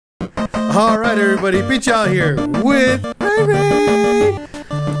Alright everybody, PincheAls here with Ray.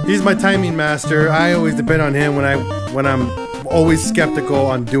 He's my timing master. I always depend on him when I'm always skeptical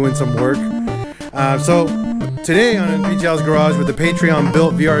on doing some work. So today on PincheAls Garage with the Patreon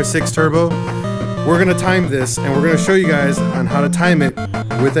built VR6 Turbo, we're gonna time this and we're gonna show you guys on how to time it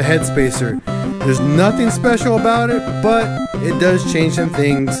with a head spacer. There's nothing special about it, but it does change some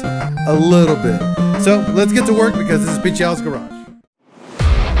things a little bit. So let's get to work because this is PincheAls Garage.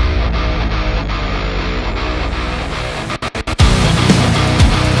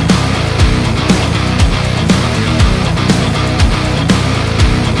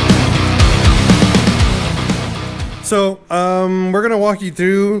 So we're gonna walk you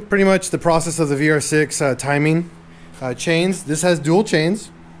through pretty much the process of the VR6 timing chains. This has dual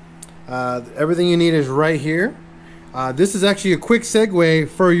chains. Everything you need is right here. This is actually a quick segue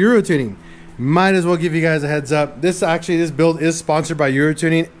for UROTuning. Might as well give you guys a heads up. This build is sponsored by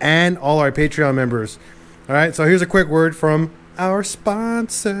UROTuning and all our Patreon members. All right, so here's a quick word from our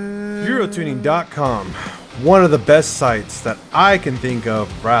sponsor. UROTuning.com, one of the best sites that I can think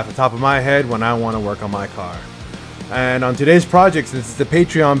of right off the top of my head when I want to work on my car. And on today's project, since it's the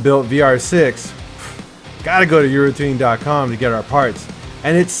Patreon built VR6, gotta go to UROTuning.com to get our parts.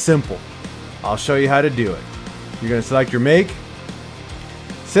 And it's simple. I'll show you how to do it. You're gonna select your make.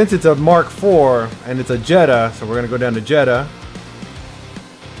 Since it's a Mark IV and it's a Jetta, so we're gonna go down to Jetta.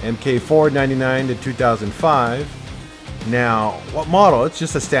 MK4 99 to 2005. Now, what model? It's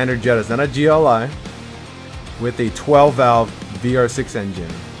just a standard Jetta. It's not a GLI with a 12 valve VR6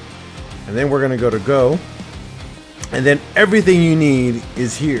 engine. And then we're gonna go to go. And then everything you need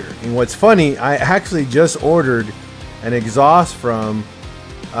is here. And what's funny, I actually just ordered an exhaust from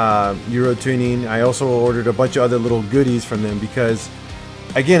UROTuning. I also ordered a bunch of other little goodies from them because,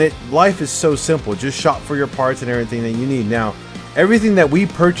 again, life is so simple. Just shop for your parts and everything that you need. Now, everything that we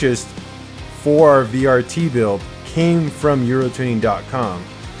purchased for our VRT build came from UROTuning.com.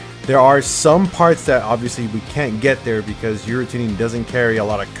 There are some parts that obviously we can't get there because UROTuning doesn't carry a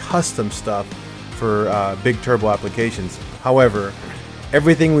lot of custom stuff for big turbo applications. However,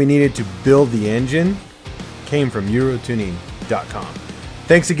 everything we needed to build the engine came from UROTuning.com.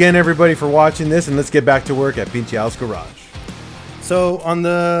 Thanks again everybody for watching this, and let's get back to work at PincheAls Garage. So on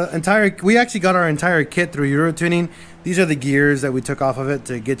the we actually got our entire kit through UROTuning. These are the gears that we took off of it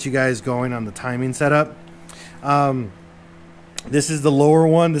to get you guys going on the timing setup. This is the lower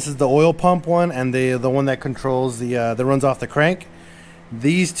one, this is the oil pump one, and the one that controls that runs off the crank.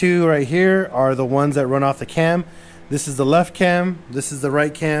 These two right here are the ones that run off the cam. This is the left cam, this is the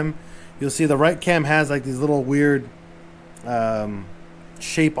right cam. You'll see the right cam has like these little weird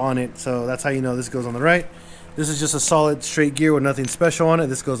shape on it, so that's how you know this goes on the right. This is just a solid straight gear with nothing special on it.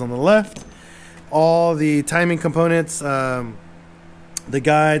 This goes on the left. All the timing components, the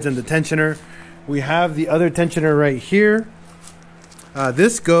guides and the tensioner. We have the other tensioner right here.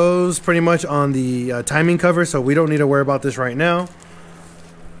 This goes pretty much on the timing cover, so we don't need to worry about this right now.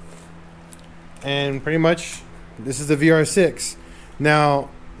 And pretty much this is the VR6.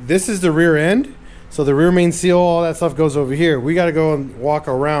 Now this is the rear end, so the rear main seal, all that stuff goes over here. We got to go and walk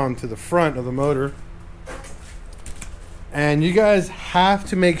around to the front of the motor, and you guys have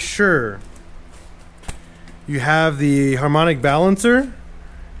to make sure you have the harmonic balancer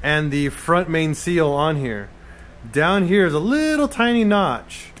and the front main seal on here. Down here is a little tiny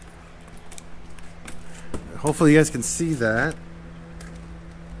notch. Hopefully you guys can see that.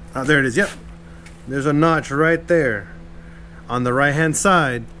 Oh, there it is. Yep. There's a notch right there. On the right hand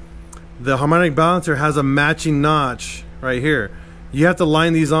side, the harmonic balancer has a matching notch right here. You have to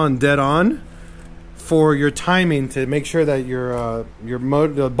line these on dead on for your timing to make sure that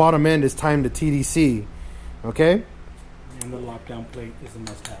the bottom end is timed to TDC. Okay? And the lockdown plate is a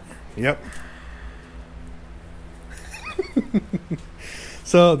must-have. Yep.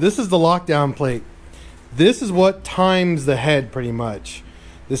 So this is the lockdown plate. This is what times the head pretty much.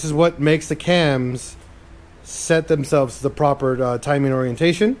 This is what makes the cams set themselves to the proper timing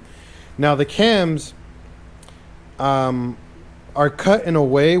orientation. Now the cams are cut in a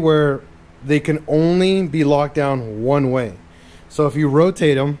way where they can only be locked down one way. So if you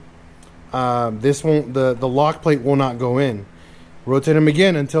rotate them, the lock plate will not go in. Rotate them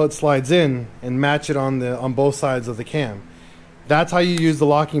again until it slides in and match it on both sides of the cam. That's how you use the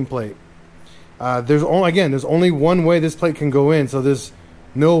locking plate. There's only one way this plate can go in, so there's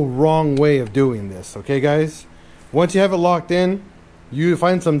no wrong way of doing this. Okay, guys? Once you have it locked in, you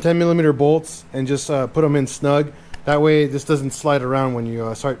find some 10mm bolts and just put them in snug. That way this doesn't slide around when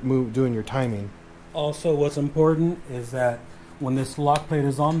you start doing your timing. Also, what's important is that when this lock plate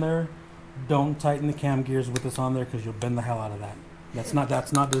is on there, don't tighten the cam gears with this on there because you'll bend the hell out of that. That's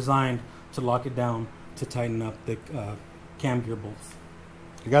not designed to lock it down to tighten up the cam gear bolts.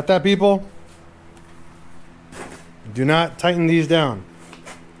 You got that, people? Do not tighten these down.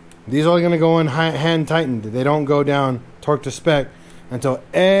 These are only going to go in hand tightened. They don't go down torque to spec until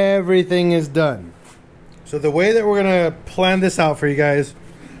everything is done. So the way that we're going to plan this out for you guys,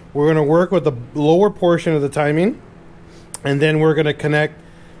 we're going to work with the lower portion of the timing, and then we're going to connect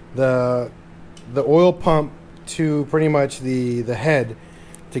the oil pump to pretty much the head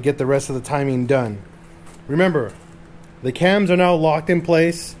to get the rest of the timing done. Remember, the cams are now locked in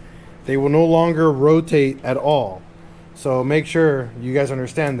place. They will no longer rotate at all. So make sure you guys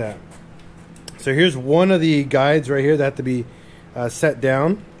understand that. So here's one of the guides right here that have to be set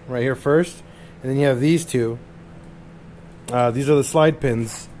down right here first. And then you have these two. These are the slide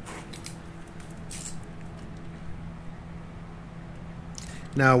pins.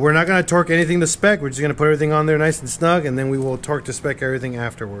 Now we're not going to torque anything to spec. We're just going to put everything on there nice and snug, and then we will torque to spec everything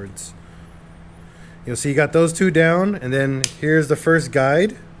afterwards. You'll see you got those two down, and then here's the first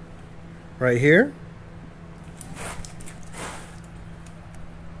guide right here.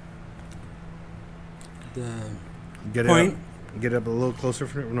 Get it up a little closer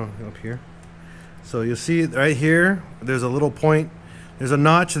for no, up here. So you'll see right here, there's a little point. There's a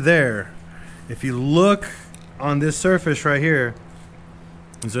notch there. If you look on this surface right here,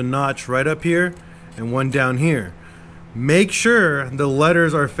 there's a notch right up here and one down here. Make sure the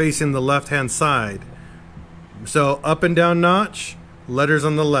letters are facing the left-hand side. So up and down notch, letters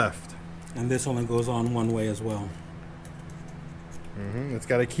on the left. And this only goes on one way as well. It's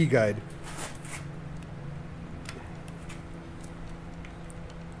got a key guide.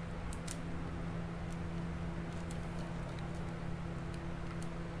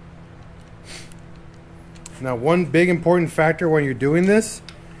 Now, one big important factor when you're doing this,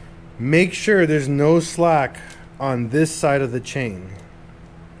 make sure there's no slack on this side of the chain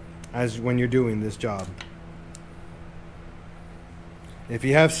as when you're doing this job. If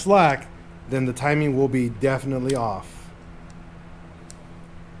you have slack, then the timing will be definitely off.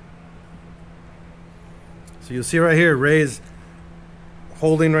 So you'll see right here, Ray's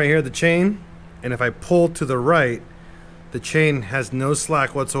holding right here the chain, and if I pull to the right, the chain has no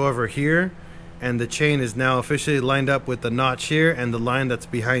slack whatsoever here, and the chain is now officially lined up with the notch here and the line that's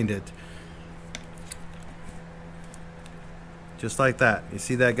behind it. Just like that. You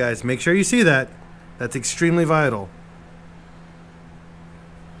see that, guys? Make sure you see that. That's extremely vital.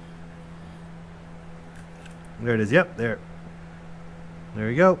 There it is. Yep, there. There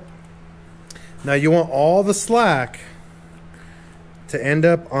you go. Now you want all the slack to end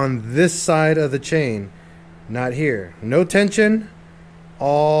up on this side of the chain, not here. No tension.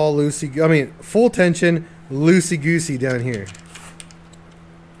 All loosey, I mean, full tension, loosey-goosey down here.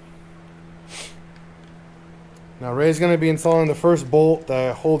 Now Ray's going to be installing the first bolt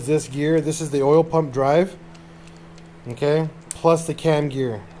that holds this gear. This is the oil pump drive, okay, plus the cam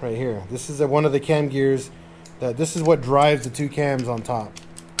gear right here. This is one of the cam gears that this is what drives the two cams on top.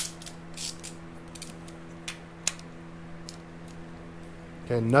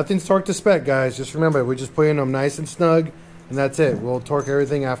 Okay, nothing's torqued to spec, guys. Just remember, we're just putting them nice and snug. And that's it. We'll torque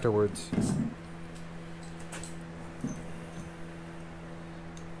everything afterwards.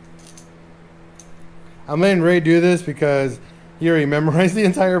 I'm letting Ray do this because he already memorized the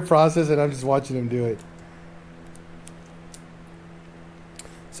entire process and I'm just watching him do it.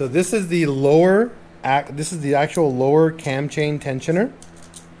 So this is the lower, this is the actual lower cam chain tensioner,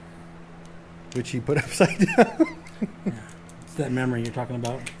 which he put upside down. Yeah, it's that memory you're talking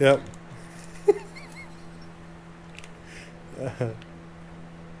about. Yep.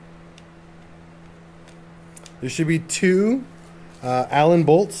 There should be two Allen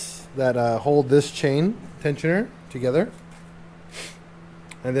bolts that hold this chain tensioner together,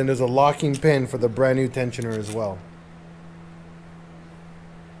 and then there's a locking pin for the brand new tensioner as well.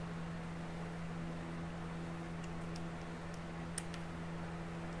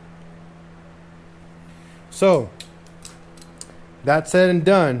 So that said and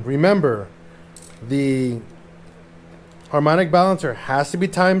done, remember the harmonic balancer has to be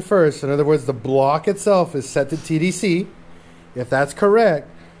timed first. In other words, the block itself is set to TDC. If that's correct,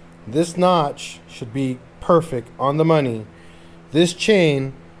 this notch should be perfect on the money. This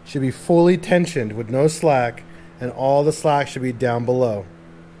chain should be fully tensioned with no slack, and all the slack should be down below.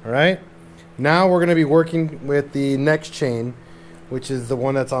 All right? Now we're going to be working with the next chain, which is the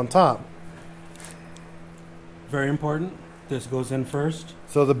one that's on top. Very important. This goes in first.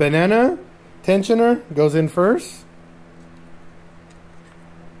 So the banana tensioner goes in first.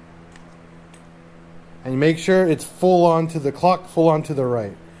 And make sure it's full on to the clock, full on to the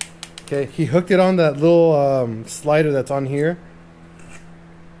right. Okay, he hooked it on that little slider that's on here.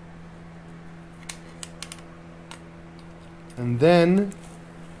 And then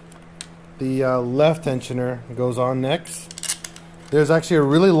the left tensioner goes on next. There's actually a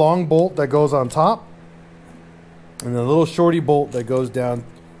really long bolt that goes on top, and a little shorty bolt that goes down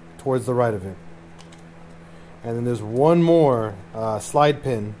towards the right of it. And then there's one more slide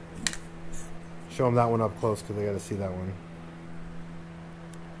pin. Show them that one up close because they got to see that one.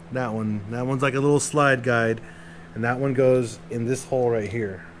 That one's like a little slide guide, and that one goes in this hole right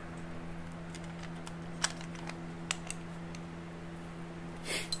here.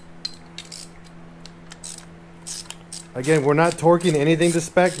 Again, we're not torquing anything to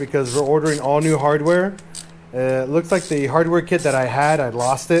spec because we're ordering all new hardware. It looks like the hardware kit that I had, I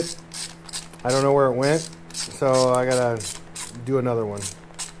lost it. I don't know where it went, so I gotta do another one.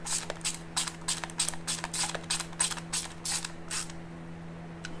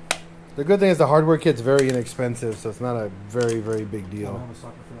 The good thing is the hardware kit's very inexpensive, so it's not a very, very big deal. I don't have a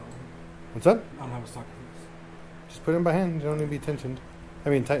socket for that one. What's up? I don't have a socket for this. Just put it in by hand. You don't need to be tightened.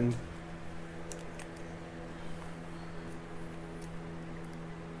 Tightened.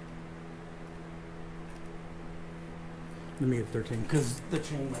 Let me get 13 because the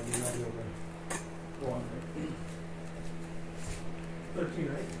chain might be right over. Go on there. 13,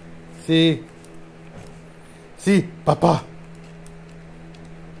 right? See. See, papa.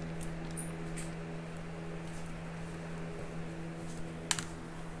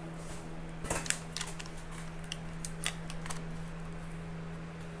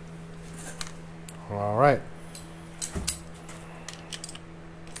 All right.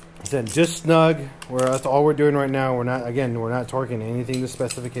 Then just snug. That's all we're doing right now. We're not torquing anything to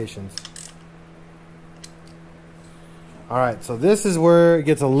specifications. All right, so this is where it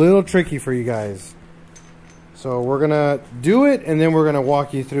gets a little tricky for you guys. So we're gonna do it, and then we're gonna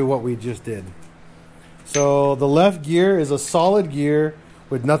walk you through what we just did. So the left gear is a solid gear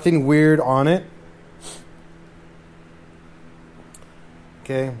with nothing weird on it.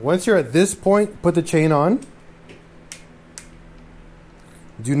 Okay, once you're at this point, put the chain on.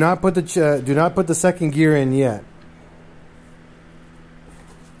 Do not put the second gear in yet.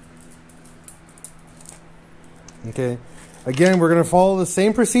 Okay. Again, we're going to follow the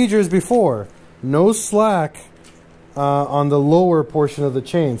same procedure as before. No slack on the lower portion of the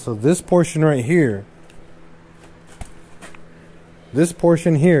chain. So this portion right here, this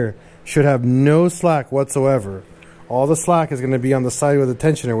portion here should have no slack whatsoever. All the slack is going to be on the side of the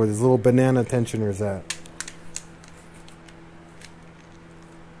tensioner where these little banana tensioners at.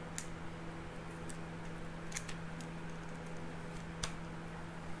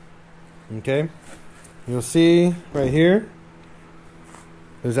 Okay, you'll see right here,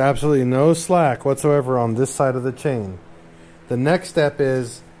 there's absolutely no slack whatsoever on this side of the chain. The next step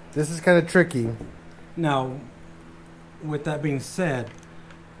is, this is kind of tricky. Now, with that being said,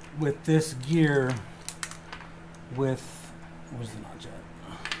 with this gear, where's the notch at?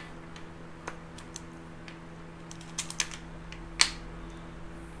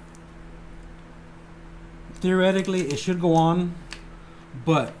 Theoretically, it should go on,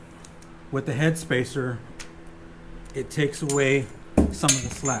 but with the head spacer, it takes away some of the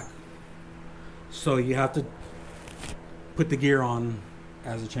slack. So you have to put the gear on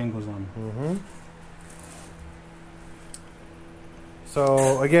as the chain goes on. Mm-hmm.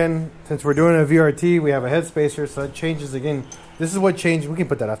 So again, since we're doing a VRT, we have a head spacer, so it changes again. This is what changes. We can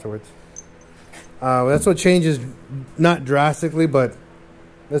put that afterwards. That's what changes, not drastically, but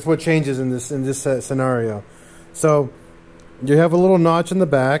that's what changes in this scenario. So you have a little notch in the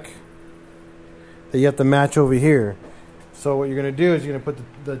back that you have to match over here. So what you're going to do is you're going to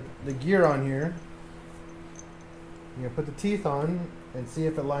put the gear on here. You're going to put the teeth on and see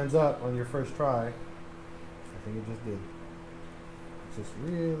if it lines up on your first try. I think it just did. It's just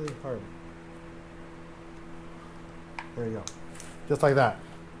really hard. There you go. Just like that.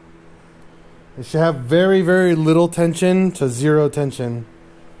 It should have very, very little tension to zero tension.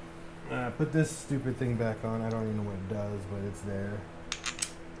 Put this stupid thing back on. I don't even know what it does, but it's there.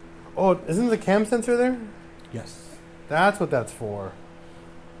 Oh, isn't the cam sensor there? Yes. That's what that's for.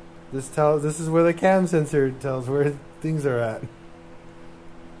 This is where the cam sensor tells where things are at.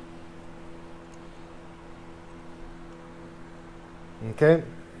 Okay,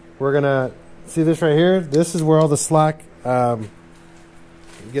 we're gonna see this right here. This is where all the slack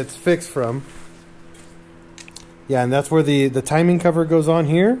gets fixed from. Yeah, and that's where the timing cover goes on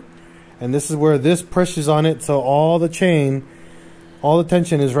here. And this is where this pushes on it, so all the chain, all the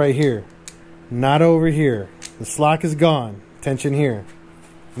tension is right here, not over here. The slack is gone, tension here.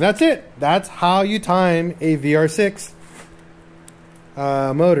 And that's it. That's how you time a VR6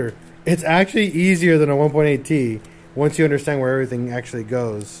 motor. It's actually easier than a 1.8T once you understand where everything actually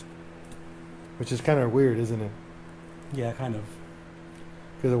goes, which is kind of weird, isn't it? Yeah, kind of.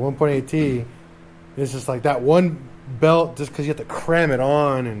 Because the 1.8T is just like that one belt, just because you have to cram it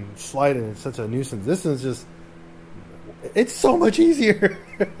on and slide it. It's such a nuisance. This is just, it's so much easier.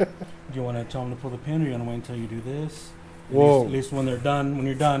 Do you want to tell them to pull the pin, or you want to wait until you do this? Whoa. At least when they're done, when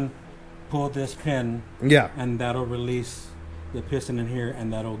you're done, pull this pin. Yeah. And that'll release the piston in here,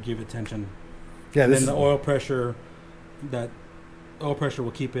 and that'll give it tension. Yeah. And then the oil pressure,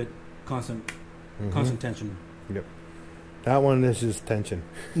 will keep it constant, constant tension. Yep. That one is just tension.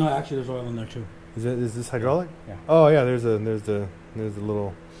 No, actually, there's oil in there too. Is this hydraulic? Yeah. Oh yeah. There's the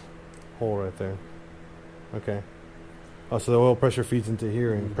little hole right there. Okay. Oh, so the oil pressure feeds into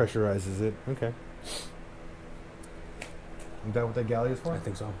here and pressurizes it. Okay. Is that what that galley is for? I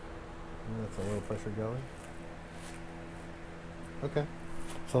think so. That's a oil pressure galley. Okay.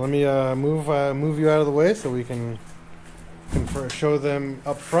 So let me move you out of the way so we can show them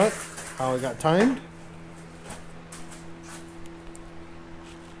up front how it got timed.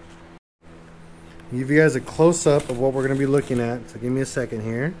 Give you guys a close-up of what we're going to be looking at. So give me a second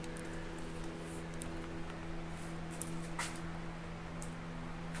here.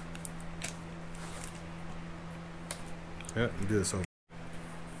 Yeah, do this over.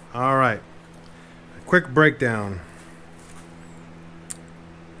 All right. A quick breakdown.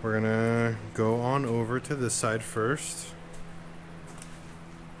 We're gonna go on over to this side first.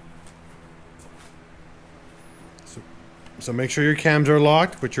 So make sure your cams are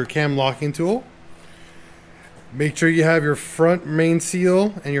locked with your cam locking tool. Make sure you have your front main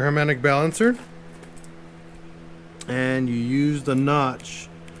seal and your harmonic balancer. And you use the notch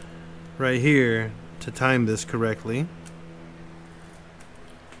right here to time this correctly.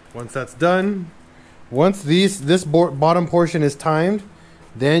 Once that's done, once this bottom portion is timed,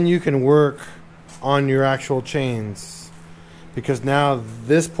 then you can work on your actual chains, because now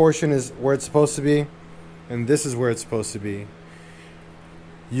this portion is where it's supposed to be and this is where it's supposed to be.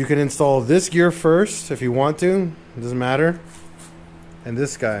 You can install this gear first if you want to, it doesn't matter, and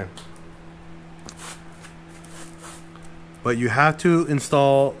this guy, but you have to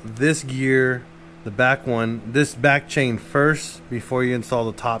install this gear, the back one, this back chain first before you install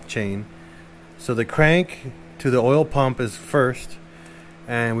the top chain. So the crank to the oil pump is first,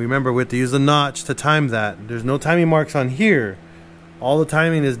 and remember we have to use the notch to time that. There's no timing marks on here. All the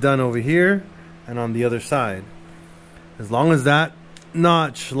timing is done over here and on the other side. As long as that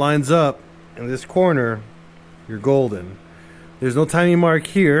notch lines up in this corner, you're golden. There's no timing mark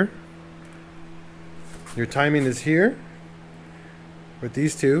here. Your timing is here with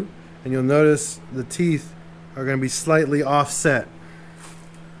these two. And you'll notice the teeth are going to be slightly offset.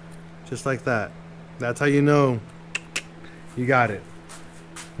 Just like that. That's how you know you got it.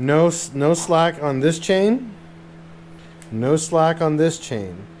 No slack on this chain. No slack on this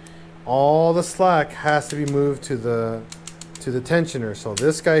chain. All the slack has to be moved to the tensioner. So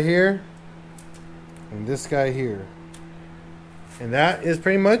this guy here and this guy here. And that is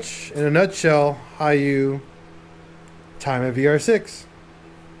pretty much, in a nutshell, how you time a VR6.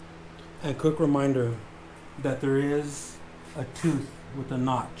 And quick reminder that there is a tooth with a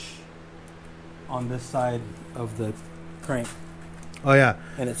notch on this side of the crank. Oh yeah.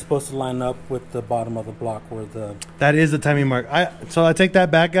 And it's supposed to line up with the bottom of the block where the... That is the timing mark. So I take that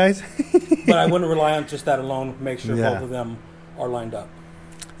back, guys. But I wouldn't rely on just that alone. Make sure both of them are lined up.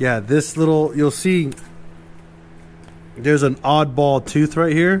 Yeah, this little, you'll see there's an oddball tooth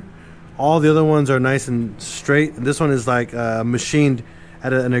right here. All the other ones are nice and straight. This one is like machined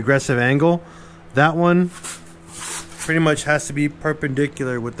at an aggressive angle. That one pretty much has to be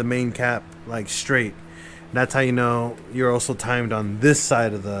perpendicular with the main cap, like straight. And that's how you know you're also timed on this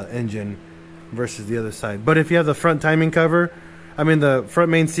side of the engine versus the other side. But if you have the front timing cover, I mean the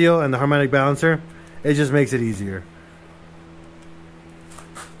front main seal and the harmonic balancer, it just makes it easier.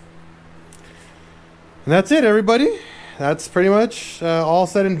 And that's it, everybody. That's pretty much all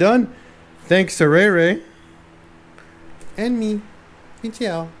said and done. Thanks to Ray Ray and me.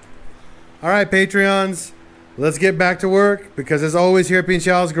 PincheAls. All right, Patreons, let's get back to work, because as always here at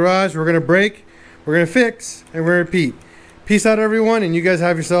PincheAls Garage, we're going to break, we're going to fix, and we're going to repeat. Peace out, everyone, and you guys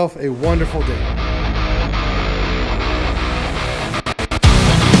have yourself a wonderful day.